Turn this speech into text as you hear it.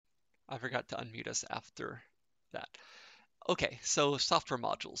I forgot to unmute us after that. Okay, so software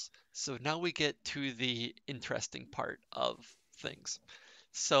modules. So now we get to the interesting part of things.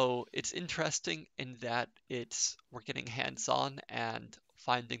 So it's interesting in that we're getting hands-on and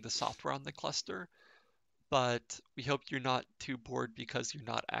finding the software on the cluster, but we hope you're not too bored because you're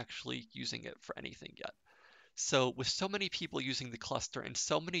not actually using it for anything yet. So with so many people using the cluster and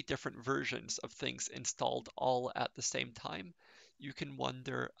so many different versions of things installed all at the same time, you can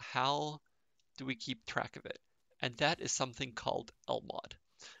wonder, how do we keep track of it? And that is something called Lmod.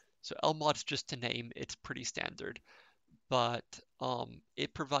 So Lmod is just a name, it's pretty standard, but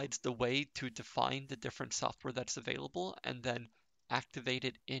it provides the way to define the different software that's available and then activate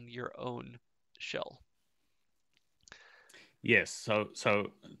it in your own shell. Yes,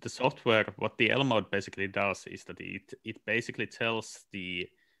 so the software, what the Lmod basically does is that it basically tells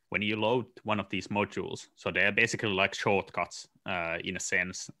when you load one of these modules, so they are basically like shortcuts in a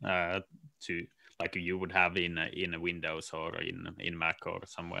sense to like you would have in a Windows or in Mac or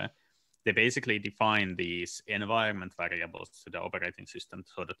somewhere. They basically define these environment variables to the operating system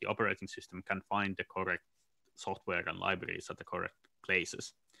so that the operating system can find the correct software and libraries at the correct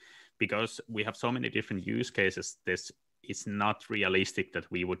places. Because we have so many different use cases, it's not realistic that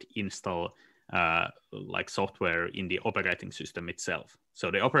we would install like software in the operating system itself.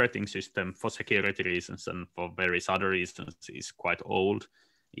 So the operating system, for security reasons and for various other reasons, is quite old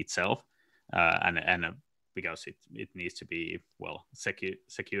itself, and because it needs to be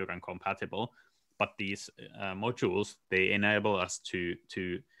secure and compatible. But these modules, they enable us to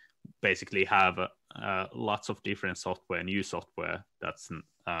basically have lots of different software, new software that's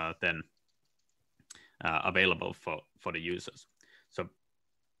then available for the users. So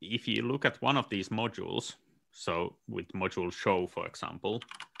if you look at one of these modules, so with module show, for example,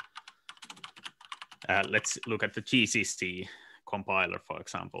 let's look at the GCC compiler, for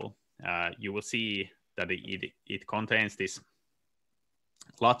example. You will see that it contains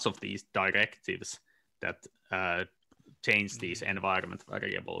lots of these directives that change these environment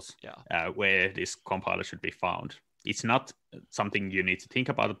variables where this compiler should be found. It's not something you need to think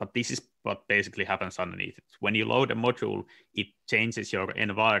about, but this is what basically happens underneath it. When you load a module, it changes your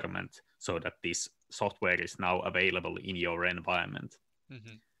environment so that this software is now available in your environment.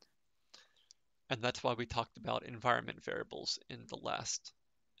 Mm-hmm. And that's why we talked about environment variables in the last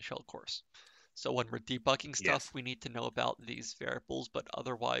shell course. So when we're debugging stuff, we need to know about these variables, but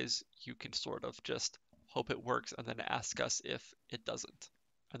otherwise you can sort of just hope it works and then ask us if it doesn't.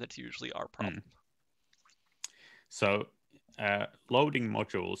 And that's usually our problem. So loading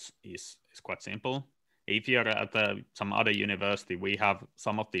modules is quite simple. If you're at some other university, we have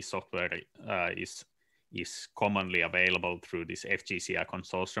some of this software is commonly available through this FGCI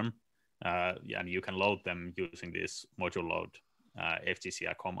consortium, and you can load them using this module load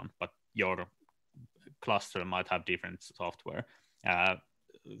FGCI common, but your cluster might have different software.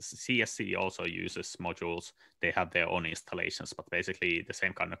 CSC also uses modules. They have their own installations, but basically the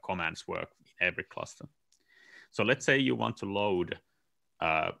same kind of commands work in every cluster. So let's say you want to load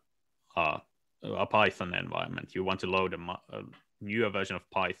a Python environment. You want to load a newer version of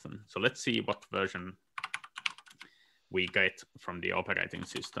Python. So let's see what version we get from the operating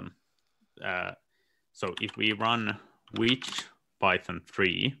system. So if we run which Python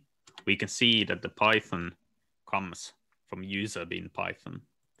 3, we can see that the Python comes from user bin Python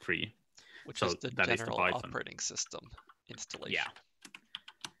 3. Which is the general operating system installation.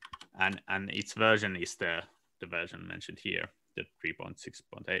 Yeah. And its version is the version mentioned here, the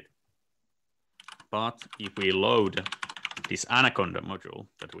 3.6.8. But if we load this Anaconda module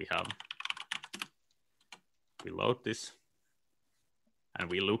that we have, we load this, and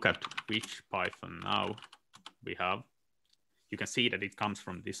we look at which Python now we have, you can see that it comes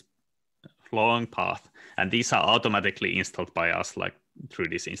from this long path, and these are automatically installed by us, like through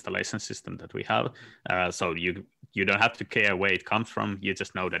this installation system that we have. So you don't have to care where it comes from. You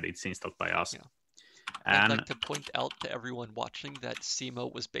just know that it's installed by us. Yeah. I'd like to point out to everyone watching that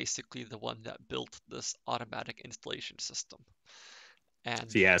Simo was basically the one that built this automatic installation system.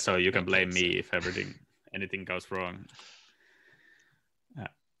 And yeah, so you can blame me if anything goes wrong.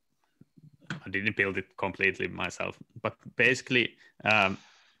 I didn't build it completely myself, but basically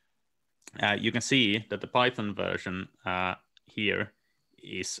you can see that the Python version here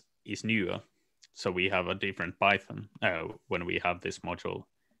is newer. So we have a different Python when we have this module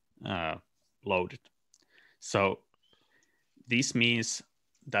loaded. So this means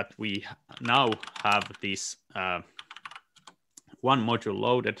that we now have this one module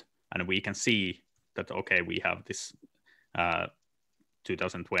loaded, and we can see that, okay, we have this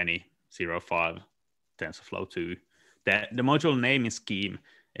 2020-05 TensorFlow 2. The module naming scheme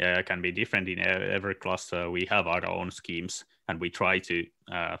can be different in every cluster. We have our own schemes, and we try to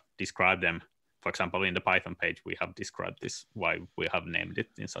describe them. For example, in the Python page, we have described this, why we have named it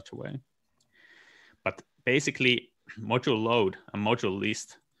in such a way. But basically, module load and module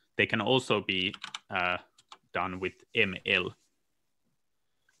list, they can also be done with ML.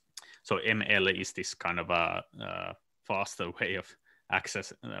 So ML is this kind of a faster way of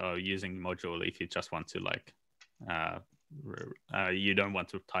access using module if you just want to like, you don't want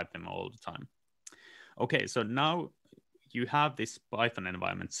to type them all the time. Okay, so now you have this Python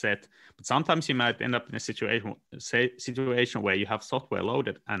environment set, but sometimes you might end up in a situation where you have software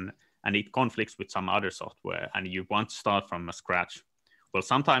loaded and it conflicts with some other software and you want to start from scratch. Well,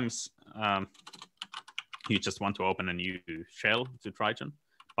 sometimes you just want to open a new shell to Triton,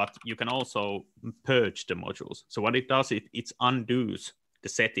 but you can also purge the modules. So what it does, it undoes the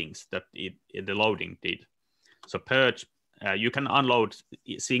settings that the loading did. So purge, you can unload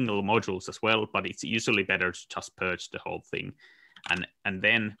single modules as well, but it's usually better to just purge the whole thing. And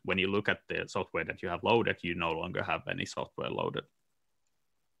then when you look at the software that you have loaded, you no longer have any software loaded.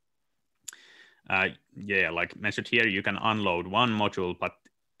 Yeah, like mentioned here, you can unload one module, but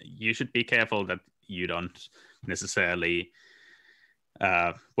you should be careful that you don't necessarily,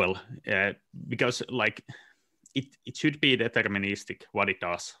 because like it should be deterministic what it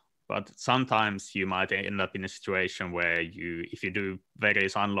does. But sometimes you might end up in a situation where if you do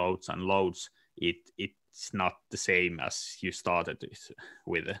various unloads and loads, it's not the same as you started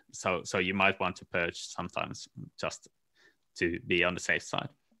with. So you might want to purge sometimes just to be on the safe side.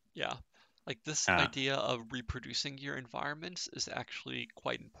 Yeah, like this idea of reproducing your environments is actually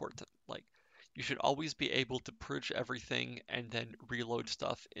quite important. Like you should always be able to purge everything and then reload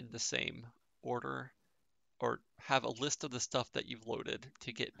stuff in the same order, or have a list of the stuff that you've loaded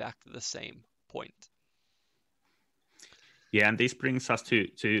to get back to the same point. Yeah, and this brings us to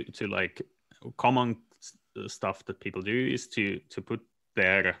like common stuff that people do is to put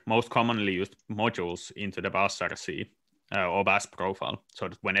their most commonly used modules into the bash RC or bash profile, so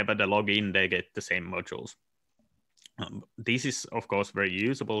that whenever they log in, they get the same modules. This is, of course, very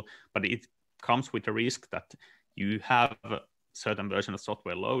usable, but it comes with the risk that you have a certain version of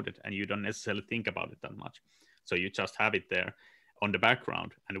software loaded and you don't necessarily think about it that much. So you just have it there on the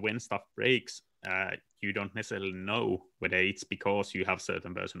background. And when stuff breaks, you don't necessarily know whether it's because you have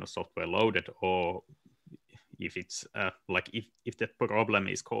certain version of software loaded or if it's like if the problem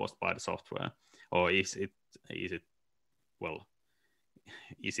is caused by the software, or is it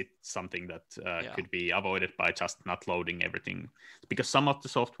something that could be avoided by just not loading everything? Because some of the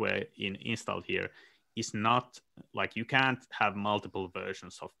software installed here is not like, you can't have multiple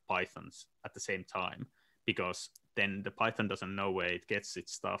versions of Pythons at the same time, because then the Python doesn't know where it gets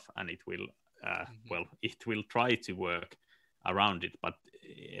its stuff, and it will it will try to work around it, but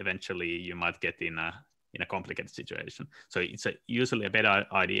eventually you might get in a complicated situation. So it's usually a better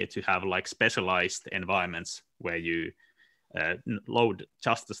idea to have like specialized environments where you load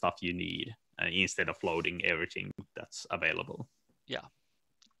just the stuff you need instead of loading everything that's available. Yeah.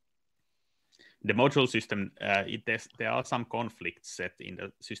 The module system, there are some conflicts set in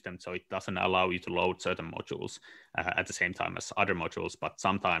the system, so it doesn't allow you to load certain modules at the same time as other modules, but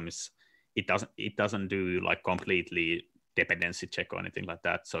sometimes it doesn't do like completely dependency check or anything like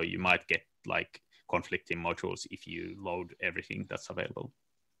that. So you might get like conflicting modules if you load everything that's available.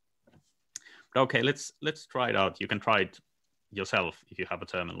 But okay, let's try it out. You can try it yourself if you have a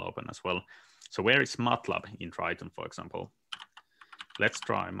terminal open as well. So where is MATLAB in Triton, for example? Let's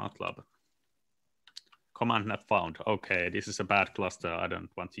try MATLAB. Command not found. Okay, this is a bad cluster. I don't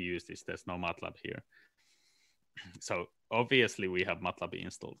want to use this. There's no MATLAB here. So obviously we have MATLAB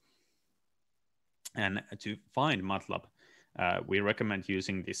installed. And to find MATLAB, we recommend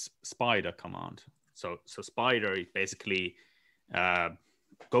using this spider command. So spider, it basically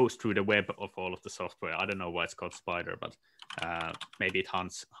goes through the web of all of the software. I don't know why it's called spider, but maybe it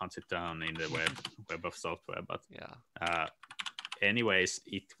hunts it down in the web of software. But yeah. Anyways,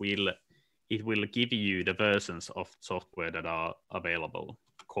 it will give you the versions of software that are available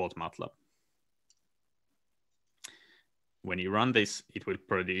called MATLAB. When you run this, it will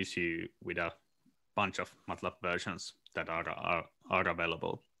produce you with a bunch of MATLAB versions that are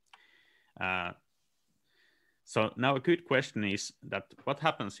available. So now a good question is that what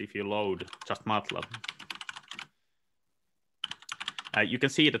happens if you load just MATLAB? You can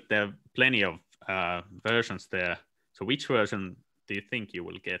see that there are plenty of versions there. So which version do you think you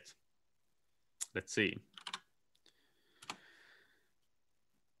will get? Let's see.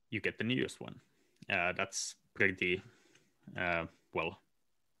 You get the newest one. That's pretty, well,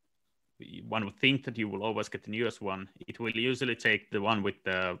 one would think that you will always get the newest one. It will usually take the one with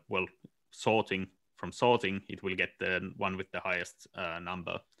the sorting. From sorting, it will get the one with the highest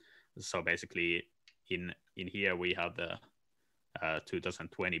number. So basically, in here we have the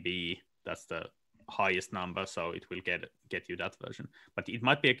 2020B. That's the highest number, so it will get you that version. But it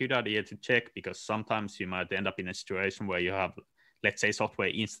might be a good idea to check, because sometimes you might end up in a situation where you have, let's say, software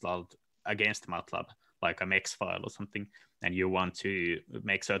installed against MATLAB, like a MEX file or something, and you want to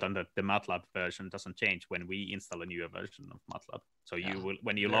make certain that the MATLAB version doesn't change when we install a newer version of MATLAB. So you will,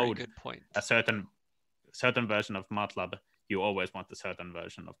 when you load a certain version of MATLAB, you always want a certain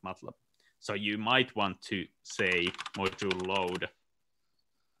version of MATLAB. So you might want to say module load,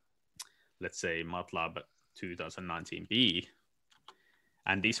 let's say MATLAB 2019B,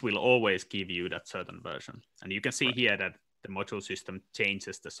 and this will always give you that certain version. And you can see here that the module system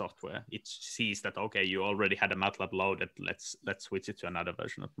changes the software. It sees that, okay, you already had a MATLAB loaded, let's switch it to another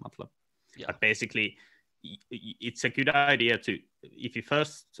version of MATLAB. Yeah. But basically, it's a good idea to, if you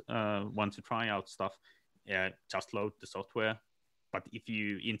first want to try out stuff, just load the software. But if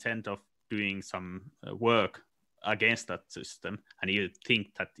you intend of doing some work against that system, and you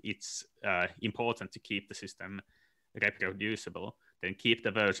think that it's important to keep the system reproducible, then keep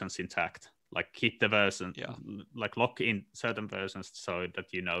the versions intact. Like keep the version, like lock in certain versions so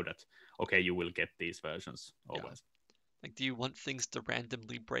that you know that, okay, you will get these versions always. Like, do you want things to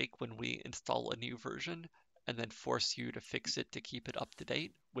randomly break when we install a new version and then force you to fix it to keep it up to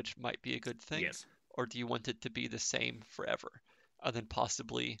date, which might be a good thing? Yes. Or do you want it to be the same forever, and then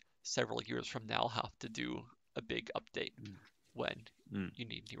possibly several years from now have to do a big update when you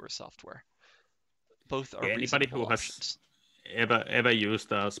need newer software? Both are reasonable options. Ever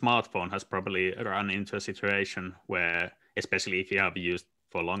used a smartphone has probably run into a situation where, especially if you have used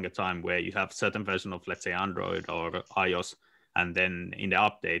for a longer time, where you have certain version of, let's say, Android or iOS, and then in the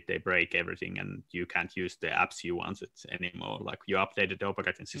update they break everything and you can't use the apps you wanted anymore. Like you updated the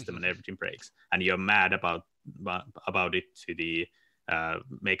operating system and everything breaks, and you're mad about it to the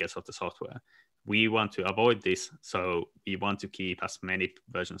makers of the software. We want to avoid this, so we want to keep as many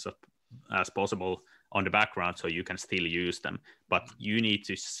versions as possible on the background so you can still use them. But you need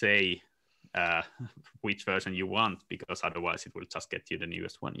to say which version you want, because otherwise it will just get you the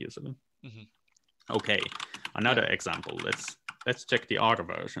newest one usually. Okay, another example. Let's check the R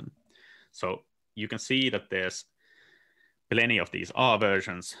version. So you can see that there's plenty of these R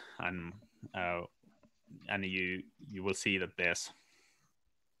versions, and you will see that there's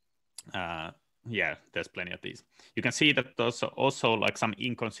there's plenty of these. You can see that there's also like some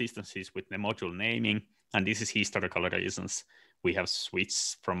inconsistencies with the module naming, and this is historical reasons. We have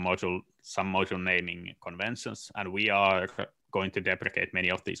switched from some module naming conventions, and we are going to deprecate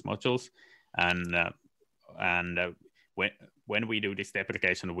many of these modules. And when we do this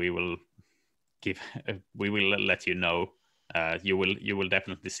deprecation, we will let you know. You will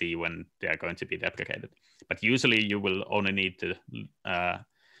definitely see when they are going to be deprecated. But usually you will only need the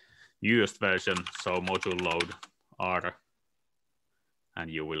newest version, so module load R,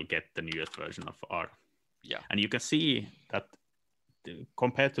 and you will get the newest version of R. Yeah. And you can see that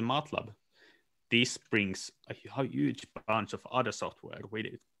compared to MATLAB, this brings a huge bunch of other software with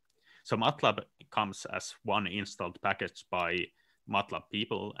it. So MATLAB comes as one installed package by MATLAB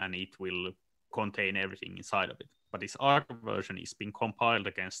people, and it will contain everything inside of it. But this R version is being compiled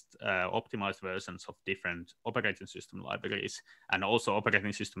against optimized versions of different operating system libraries, and also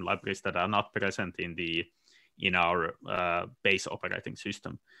operating system libraries that are not present in our base operating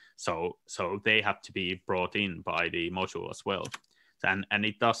system. So they have to be brought in by the module as well, and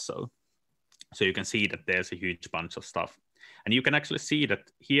it does so. So you can see that there's a huge bunch of stuff, and you can actually see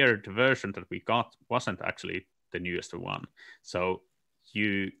that here the version that we got wasn't actually the newest one. So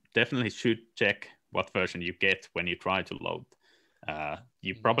you definitely should check what version you get when you try to load.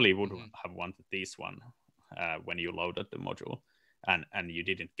 You probably would have wanted this one when you loaded the module, and you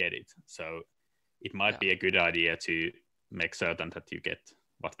didn't get it. So it might be a good idea to make certain that you get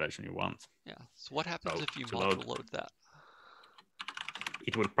what version you want. Yeah. So what happens if you module load that?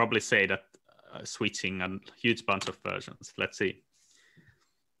 It will probably say that switching a huge bunch of versions. Let's see.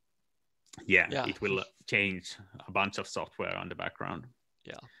 Yeah, it will change a bunch of software on the background.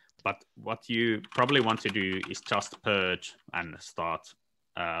 Yeah. But what you probably want to do is just purge and start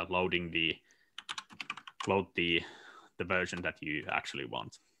loading the version that you actually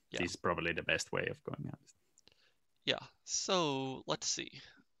want. Yeah. This is probably the best way of going at it. Yeah. So let's see.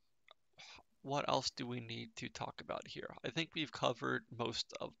 What else do we need to talk about here? I think we've covered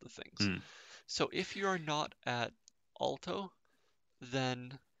most of the things. So if you're not at Aalto,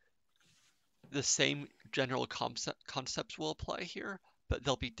 then the same general concepts will apply here, but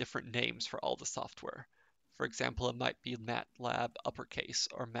there'll be different names for all the software. For example, it might be MATLAB uppercase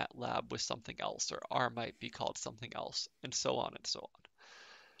or MATLAB with something else, or R might be called something else, and so on and so on.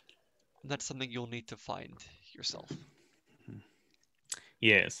 And that's something you'll need to find yourself.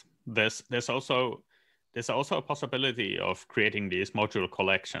 Yes, there's also a possibility of creating these module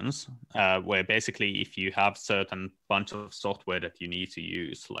collections, where basically if you have certain bunch of software that you need to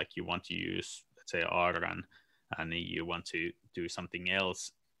use, like you want to use, let's say R, and you want to do something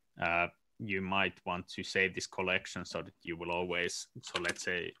else, uh, you might want to save this collection so that you will always. So let's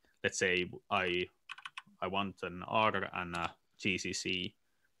say I want an R and a GCC,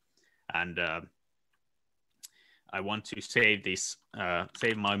 and I want to save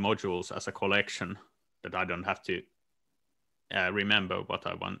my modules as a collection that I don't have to remember what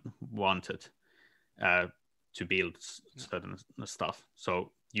I wanted uh, to build certain stuff.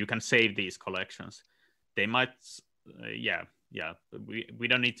 So you can save these collections. They might, yeah. We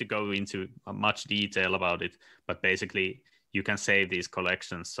don't need to go into much detail about it, but basically you can save these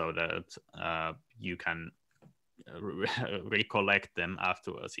collections so that you can recollect them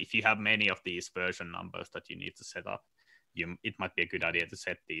afterwards. If you have many of these version numbers that you need to set up, it might be a good idea to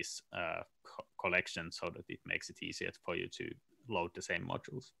set these collections so that it makes it easier for you to load the same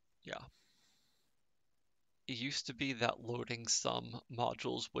modules. Yeah. It used to be that loading some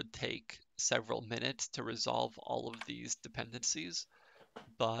modules would take several minutes to resolve all of these dependencies,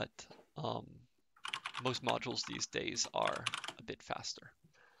 but most modules these days are a bit faster.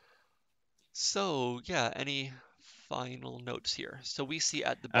 So, yeah, any final notes here? So we see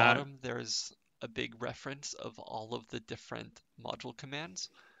at the Uh, bottom there's a big reference of all of the different module commands,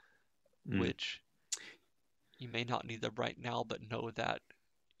 mm, which you may not need them right now, but know that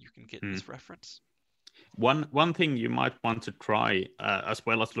you can get mm. this reference. One thing you might want to try, as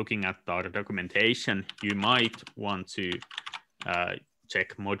well as looking at the documentation, you might want to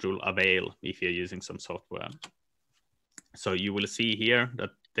check module avail if you're using some software. So you will see here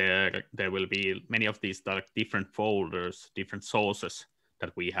that there will be many of these different folders, different sources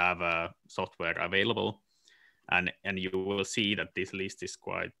that we have software available, and you will see that this list is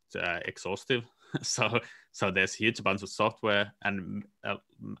quite exhaustive. so there's huge bunch of software, and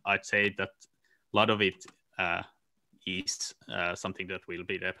I'd say that a lot of it is something that will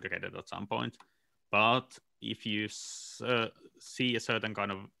be deprecated at some point. But if you see a certain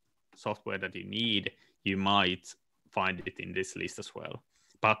kind of software that you need, you might find it in this list as well.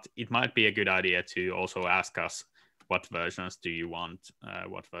 But it might be a good idea to also ask us what versions do you want,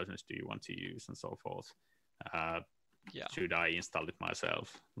 what versions do you want to use, and so forth. Yeah, Should I install it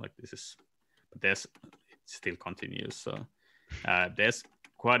myself? Like this is, but it still continues. So there's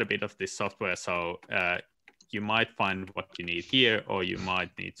quite a bit of this software. So you might find what you need here, or you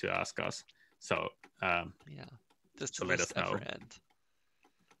might need to ask us. So yeah. Does the so let list us know. ever end?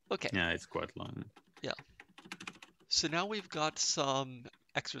 Okay. Yeah, it's quite long. Yeah. So now we've got some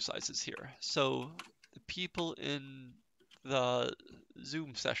exercises here. So the people in the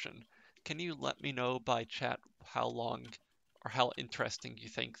Zoom session, can you let me know by chat how long or how interesting you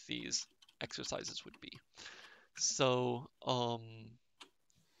think these exercises would be? So,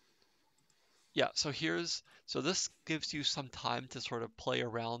 yeah, so this gives you some time to sort of play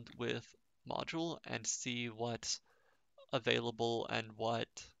around with module and see what's available and what,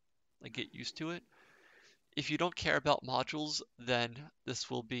 like, get used to it. If you don't care about modules, then this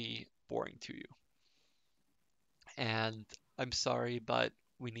will be boring to you. And I'm sorry, but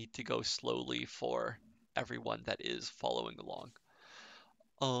we need to go slowly for everyone that is following along.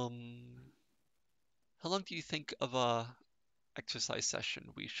 Um, how long do you think of a exercise session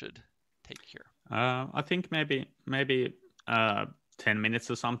we should take here? I think maybe 10 minutes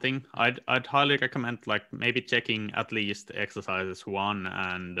or something. I'd highly recommend like maybe checking at least exercises 1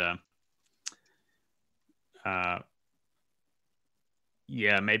 and uh,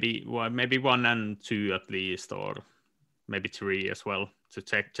 yeah, maybe 1 and 2 at least, or maybe 3 as well, to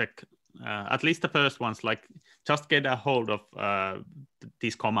check at least the first ones. Like just get a hold of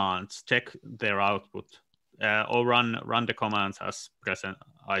these commands, check their output, or run the commands as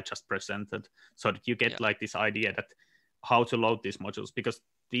I just presented, so that you Yeah, get like this idea that how to load these modules, because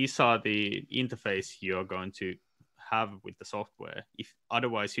these are the interface you're going to have with the software. If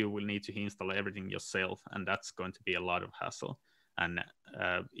otherwise you will need to install everything yourself, and that's going to be a lot of hassle. And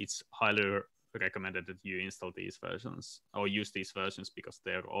it's highly recommended that you install these versions or use these versions because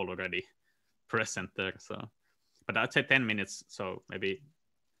they're already present there. So, but I'd say 10 minutes. So maybe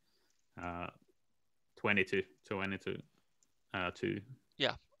 20 to 20 to 2.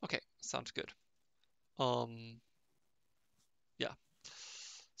 yeah, okay, sounds good. Um, yeah.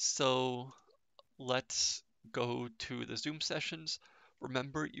 So let's go to the Zoom sessions.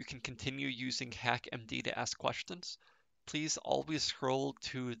 Remember, you can continue using HackMD to ask questions. Please always scroll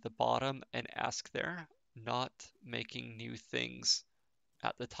to the bottom and ask there, not making new things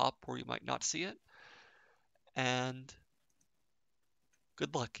at the top where you might not see it. And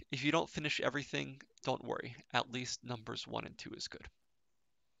good luck. If you don't finish everything, don't worry. At least numbers 1 and 2 is good.